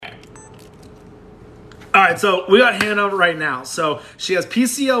All right, so we got Hannah right now. So she has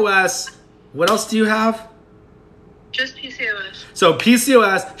PCOS. What else do you have? Just PCOS. So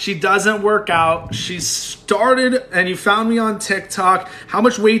PCOS, she doesn't work out. She started, and you found me on TikTok. How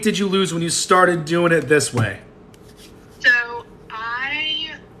much weight did you lose when you started doing it this way? So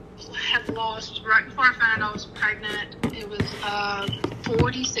I had lost, right before I found out I was pregnant, it was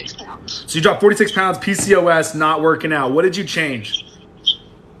 46 pounds. So you dropped 46 pounds, PCOS, not working out. What did you change?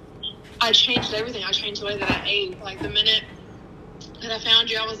 I changed everything. I changed the way that I ate. Like the minute that I found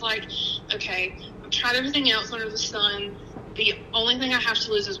you, I was like, okay, I've tried everything else under the sun. The only thing I have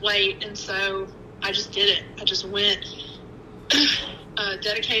to lose is weight. And so I just did it. I just went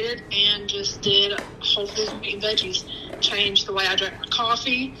dedicated and just did whole foods, meat, and veggies. Changed the way I drank my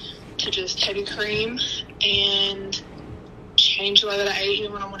coffee to just heavy cream, and changed the way that I ate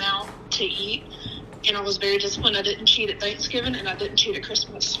even when I went out to eat. And I was very disciplined. I didn't cheat at Thanksgiving, and I didn't cheat at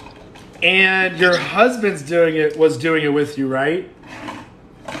Christmas. And your husband's doing it with you, right?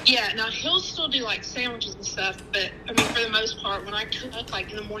 Yeah, now he'll still do like sandwiches and stuff, but I mean, for the most part, when I cook,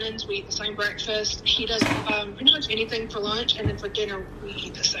 like in the mornings, we eat the same breakfast. He does pretty much anything for lunch, and then for dinner, we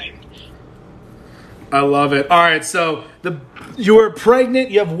eat the same. I love it. All right, so you're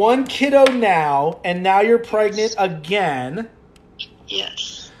pregnant. You have one kiddo now, and now you're pregnant again.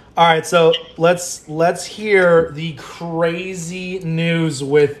 Yes. All right, so let's hear the crazy news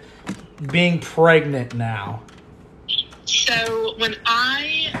with being pregnant now. So when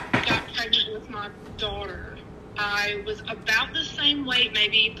I got pregnant with my daughter, I was about the same weight,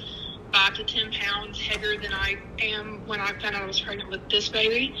 maybe 5 to 10 pounds heavier than I am when I found out I was pregnant with this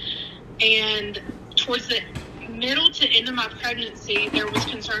baby. And towards the middle to end of my pregnancy, there was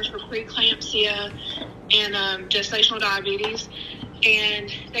concerns for preeclampsia and gestational diabetes.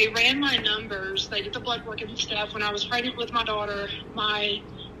 And they ran my numbers. They did the blood work and stuff. When I was pregnant with my daughter, my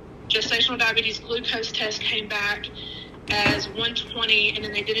gestational diabetes glucose test came back as 120, and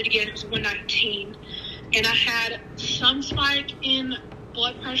then they did it again, it was 119. And I had some spike in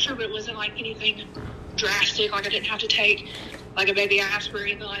blood pressure, but it wasn't like anything drastic, like I didn't have to take like a baby aspirin or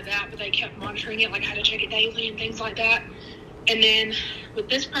anything like that, but they kept monitoring it, like I had to check it daily and things like that. And then with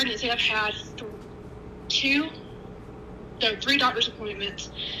this pregnancy, I've had 3 doctor's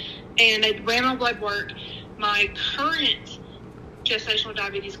appointments, and they ran my blood work. My current gestational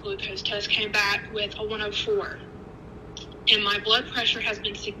diabetes glucose test came back with a 104, and my blood pressure has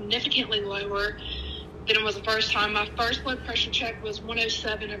been significantly lower than it was the first time. My first blood pressure check was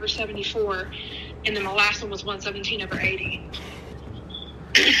 107/74, and then my last one was 117/80.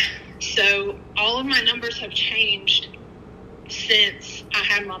 So all of my numbers have changed since I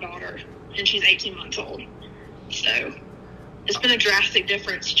had my daughter, and she's 18 months old. So it's been a drastic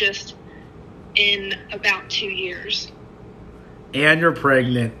difference just in about 2 years. And you're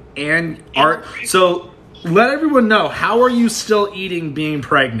pregnant. So let everyone know, how are you still eating being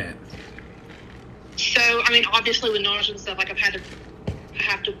pregnant? So, I mean, obviously with nausea and stuff, like I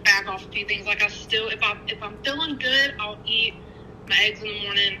have to back off a few things. Like I still, if I'm feeling good, I'll eat my eggs in the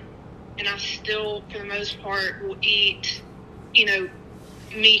morning, and I still, for the most part, will eat,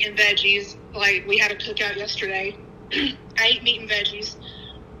 meat and veggies. Like we had a cookout yesterday. I ate meat and veggies,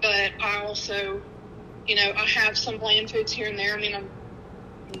 but I also, I have some bland foods here and there. I mean, I'm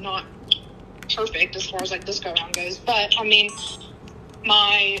not perfect as far as like this go around goes, but I mean,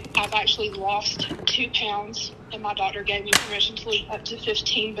 I've actually lost 2 pounds, and my doctor gave me permission to lose up to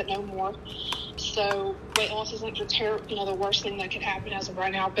 15, but no more. So weight loss isn't the worst thing that could happen as of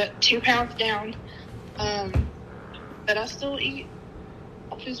right now, but 2 pounds down. But I still eat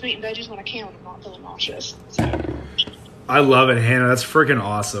all foods, meat, and veggies when I can when I'm not feeling nauseous. So I love it, Hannah. That's freaking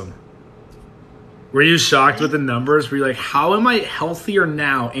awesome. Were you shocked with the numbers? Were you like, how am I healthier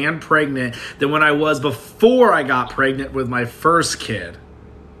now and pregnant than when I was before I got pregnant with my first kid?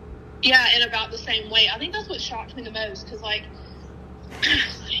 Yeah, and about the same weight. I think that's what shocked me the most, because like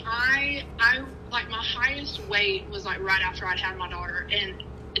I like my highest weight was like right after I'd had my daughter, and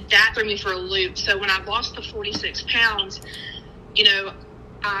that threw me for a loop. So when I lost the 46 pounds,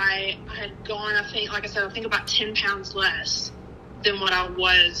 I had gone, I think about 10 pounds less than what I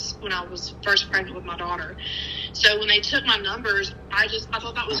was when I was first pregnant with my daughter. So when they took my numbers, I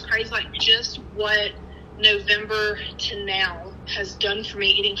thought that was crazy, like just what November to now has done for me,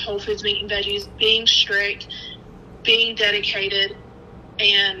 eating whole foods, meat and veggies, being strict, being dedicated.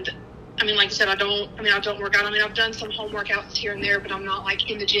 And I mean, like you said, I don't work out. I mean, I've done some home workouts here and there, but I'm not like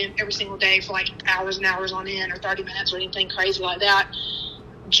in the gym every single day for like hours and hours on end, or 30 minutes or anything crazy like that.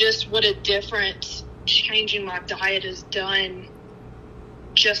 Just what a difference changing my diet has done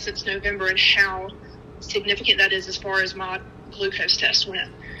just since November, and how significant that is as far as my glucose test went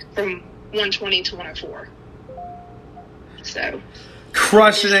from 120 to 104. So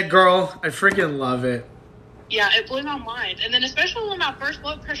Crushing it, girl. I freaking love it. yeah, it blew my mind. And then especially when my first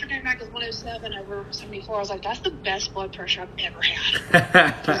blood pressure came back as 107 over 74, I was like, that's the best blood pressure I've ever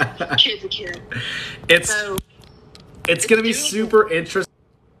had. Kid's a kid. It's So going to be doable. super interesting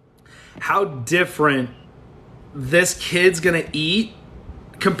how different this kid's going to eat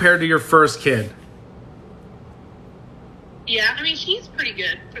compared to your first kid. Yeah, I mean, she's pretty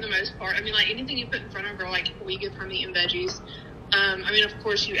good for the most part. I mean, like, anything you put in front of her, like, we give her meat and veggies. I mean, of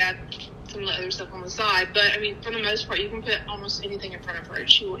course, you add some of the other stuff on the side, but, I mean, for the most part, you can put almost anything in front of her, and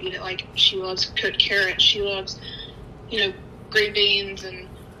she will eat it. Like, she loves cooked carrots. She loves, green beans and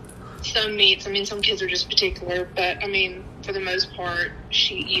some meats. I mean, some kids are just particular, but, I mean, for the most part,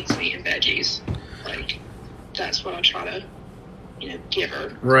 she eats meat and veggies. Like, that's what I try to give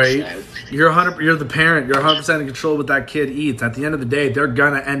her. Right. So, You're the parent. You're 100% in control of what that kid eats. At the end of the day, they're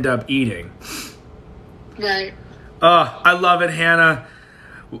going to end up eating. right. I love it, Hannah.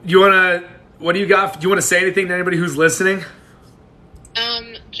 What do you got? Do you want to say anything to anybody who's listening?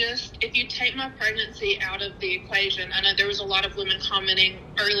 Just if you take my pregnancy out of the equation, I know there was a lot of women commenting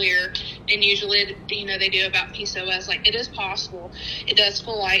earlier, and usually, they do about PCOS. Like, it is possible. It does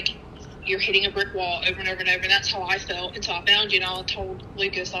feel like you're hitting a brick wall over and over and over, and that's how I felt until I found you. And I told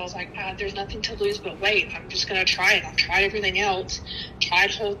Lucas, I was like, there's nothing to lose but weight. I'm just going to try it. I've tried everything else.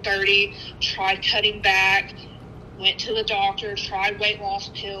 Tried Whole30, tried cutting back, went to the doctor, tried weight loss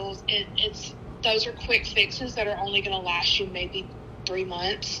pills. Those are quick fixes that are only going to last you maybe 3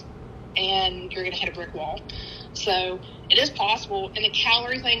 months, and you're going to hit a brick wall. So it is possible. And the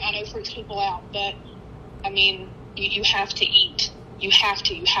calorie thing, I know, freaks people out, but I mean, you have to eat. You have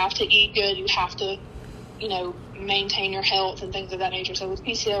to eat good. You have to, maintain your health and things of that nature. So with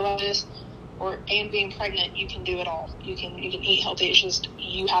PCOS and being pregnant, you can do it all. You can eat healthy. It's just,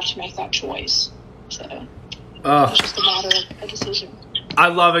 you have to make that choice. So it's just a matter of a decision. I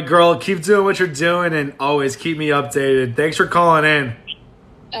love it, girl. Keep doing what you're doing and always keep me updated. Thanks for calling in.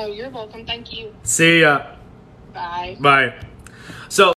 Oh, you're welcome. Thank you. See ya. Bye. Bye. So